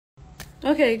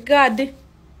Okay,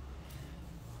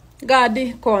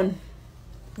 Gadi con.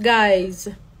 Guys,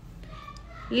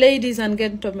 ladies and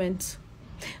gentlemen.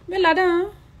 Me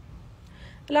lada.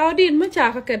 Laudin me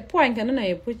chaka ket point kana na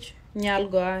epuch.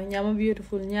 Nyal goa, nyama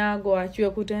beautiful, nyagwa,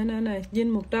 chua kutena na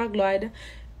jin muktag loida.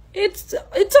 It's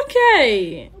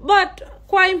okay. But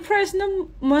quite impressed na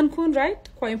mankun, right?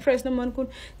 Quite impressed na mankun.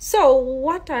 So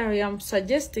what I am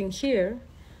suggesting here,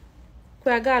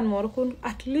 kwa God morkun,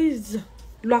 at least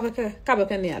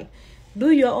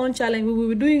do your own challenge. We will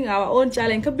be doing our own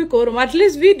challenge. At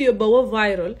least video but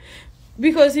viral.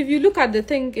 Because if you look at the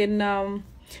thing in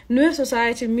Nuer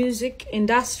society music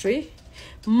industry,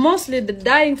 mostly the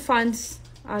dying fans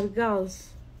are girls.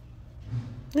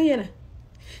 Chine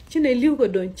liuko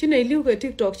don, chine liuko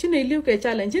TikTok, chine liuko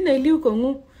challenge, chine liuko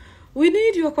ngu. We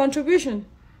need your contribution.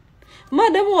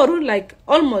 Madam Waru, like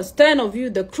almost 10 of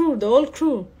you, the crew, the whole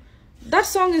crew. That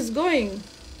song is going.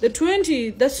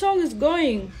 The song is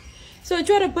going. So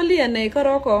chora pali and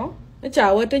karoko.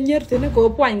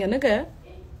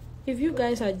 If you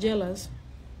guys are jealous,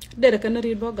 there can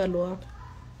read Bogaloa.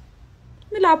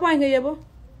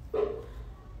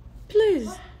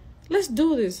 Please, let's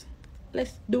do this.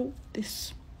 Let's do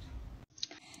this.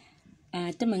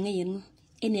 Tamangayan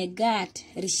in a gat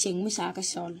rishing Misaka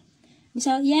sol.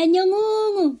 Misal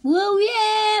Yanyangu, woo,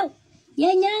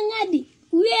 Yanyangadi,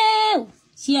 wow,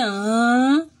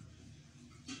 Sia.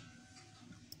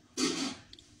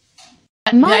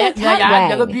 Mana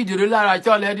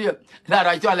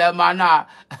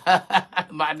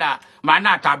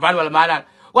taban wal mana.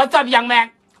 What's up, young man?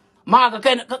 Mark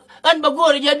again, and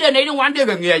before you did anything one day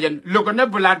again. Look on the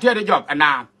volunteer job, and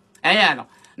now,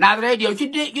 now radio, you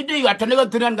do you are to never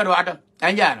turn on water,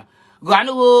 and yeah,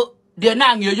 Guanu, dear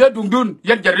Nang, you're doing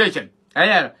young generation, and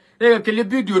yeah, they can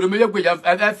live you to me with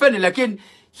a friend like in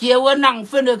here one Nang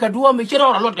friend can do me shit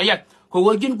all a lot yet, who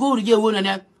will you go to your woman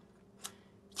and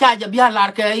charge a beer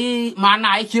like a man,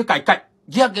 I shoot I cut,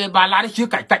 jug a ballad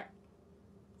shoot I cut.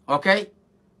 Okay?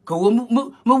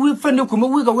 We friend who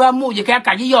come we go where more you can't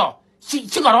carry your. She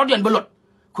got audience below.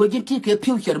 Could you take a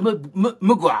future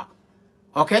mugua?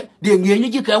 Okay? The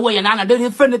you can away and I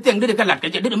didn't friend the thing that can like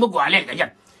it didn't mugua like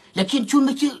it. You can't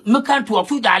choose Macan to a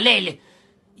few days.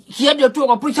 Here the talk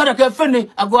of push out a friend,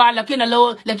 a go like in a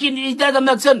low, like in it doesn't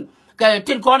make sense.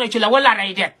 Tin corner chill a well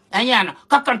right there. And yan,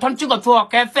 cock and punch you for a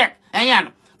cafe. And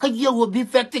yan, because you will be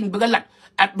fetting bigger like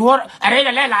at door. I read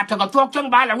a letter to go talk to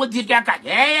Bala with this guy.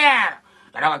 Yeah.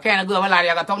 I can't go like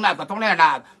I got now. But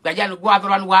then go out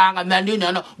on one and then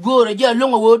dinner. Go a year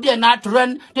long ago, dear, not to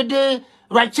run the day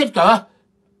right shit. I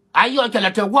ought to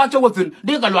let her watch over them.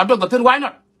 They got a lot of why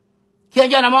not? Here,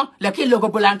 gentlemen, like he look a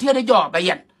volunteer job by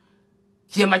yet.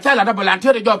 Here, my child, a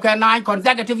volunteer job can 9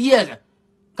 consecutive years.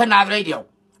 Can I radio?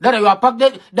 That you are packed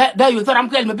there, you thought I'm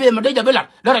playing my baby, my day, that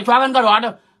I try and got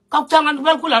order. Cock tongue and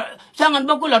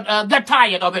Bakula, get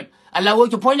tired of it. Allow you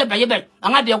to point it by your bed.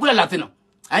 I'm not the Akula Latino.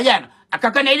 Again. I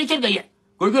can't any check yet.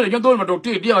 Go to the gentleman to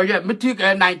take dear,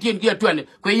 Matic 19 year 20,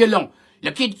 quay long.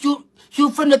 The kid, you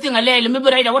find the thing I lay, let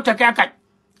me read what a cat.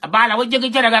 A bala, what you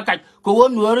get a cat. Go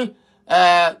on, worry.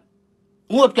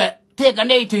 What take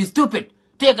an aid to stupid,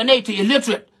 take an aid to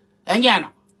illiterate. And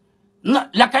yana.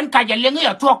 Lacan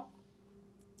Kajalinga talk.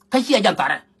 Kasia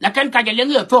Jantara. Lacan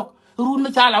Kajalinga talk.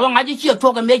 Rune Sala, I just hear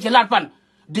talk and make a lot fun.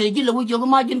 They give with your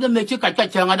margin to make you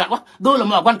catch another. Go to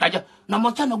more one catcher. No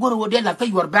more time to go there like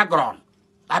your background.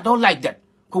 I don't like that.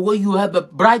 Because you have a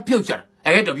bright future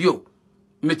ahead of you.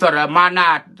 Mr.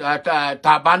 Mana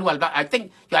Taban, well, I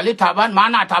think you are little Taban,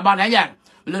 Mana Taban,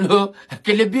 and no,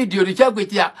 can you be the check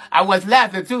with you? I was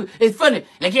laughing too. It's funny.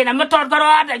 Like, I'm not talking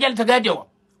about I get to get you.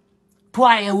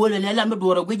 Try a wool and element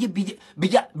or would you be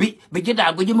that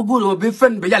with you good or be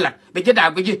friend, be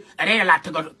that with you. I didn't like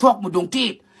to go talk with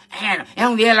teeth. And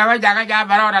the Lava,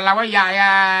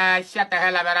 shut the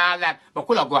hell about that. But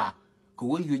Kulagua,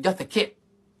 could you just a kid?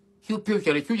 You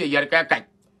picture a few year cat.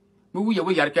 Move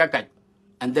away your cat.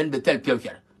 And then the tell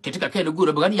picture. To take a kind of good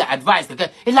about your advice.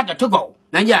 It's like a to go.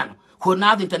 Nanyan, who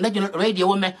now the international radio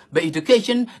woman by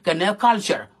education can have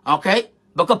culture. Okay?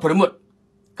 But promote.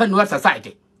 Can work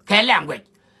society. Can language.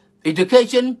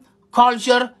 Education,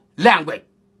 culture, language.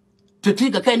 To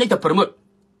take a kind of promote.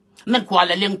 Not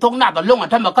quite a ling tongue, not a long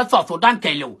time of cut off to Dan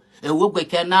Kalo. A work we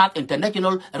cannot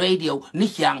international radio,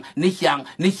 Nishang.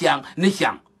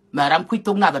 Madam quit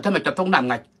tongue not the time of tongue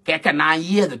like Kaka 9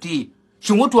 years the tea.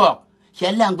 She would talk. She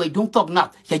language don't talk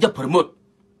not, she just promote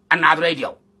another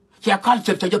radio. She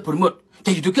culture to just promote,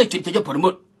 to education to just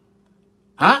promote.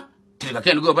 Huh? Take a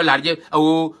can go by large.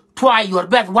 Oh, try your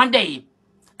best one day.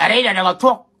 I read that I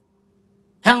talk.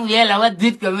 hang ye la wat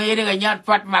dit ke me de nyat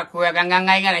fat ma ko ga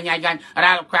ngai ga nya gan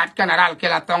ral kwat kan ral ke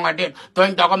la tonga dit to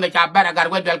ndo ko me cha bara gar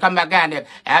we welcome again e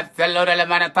fello le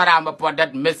mana tara ma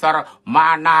podat misar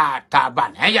mana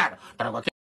taban he yar tara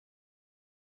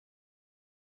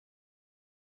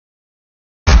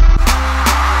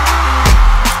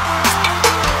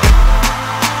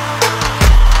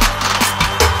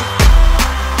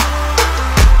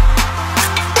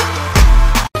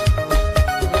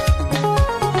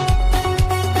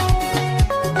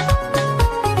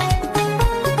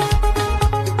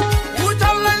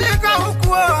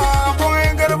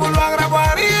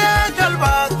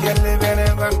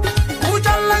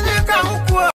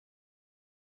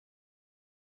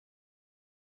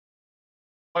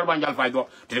banjal fay do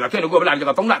te ga kene go bla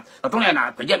ga tong na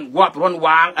te jen wa ron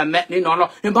wang a me ni no no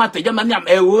en ba te jen man yam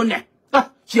e wo ne ah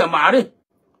chia mare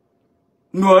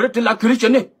no te la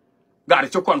christian ne ga ri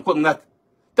kon ko ngat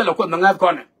te la ko ngat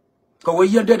kon ko we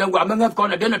yen de da wa ngat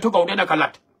kon de na to ko de na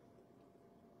kalat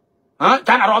ha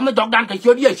ta na ro me dog dan ke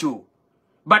chod yesu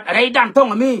bat rei dan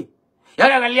tong mi ya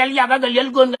ga lel ya ga lel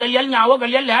gon ga lel nyawo ga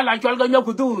lel la chol ga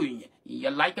nyoku tu ya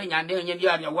lai ka nya ne nyen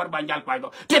ya war banjal fay do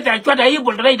te te chod ai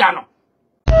bul rei dan no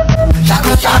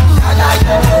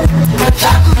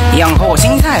养活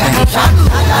心菜，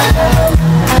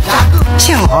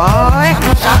像我，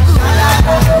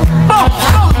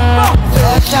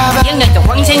养那个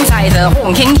黄心菜的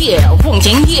黄金叶，黄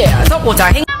金叶，都不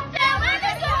在。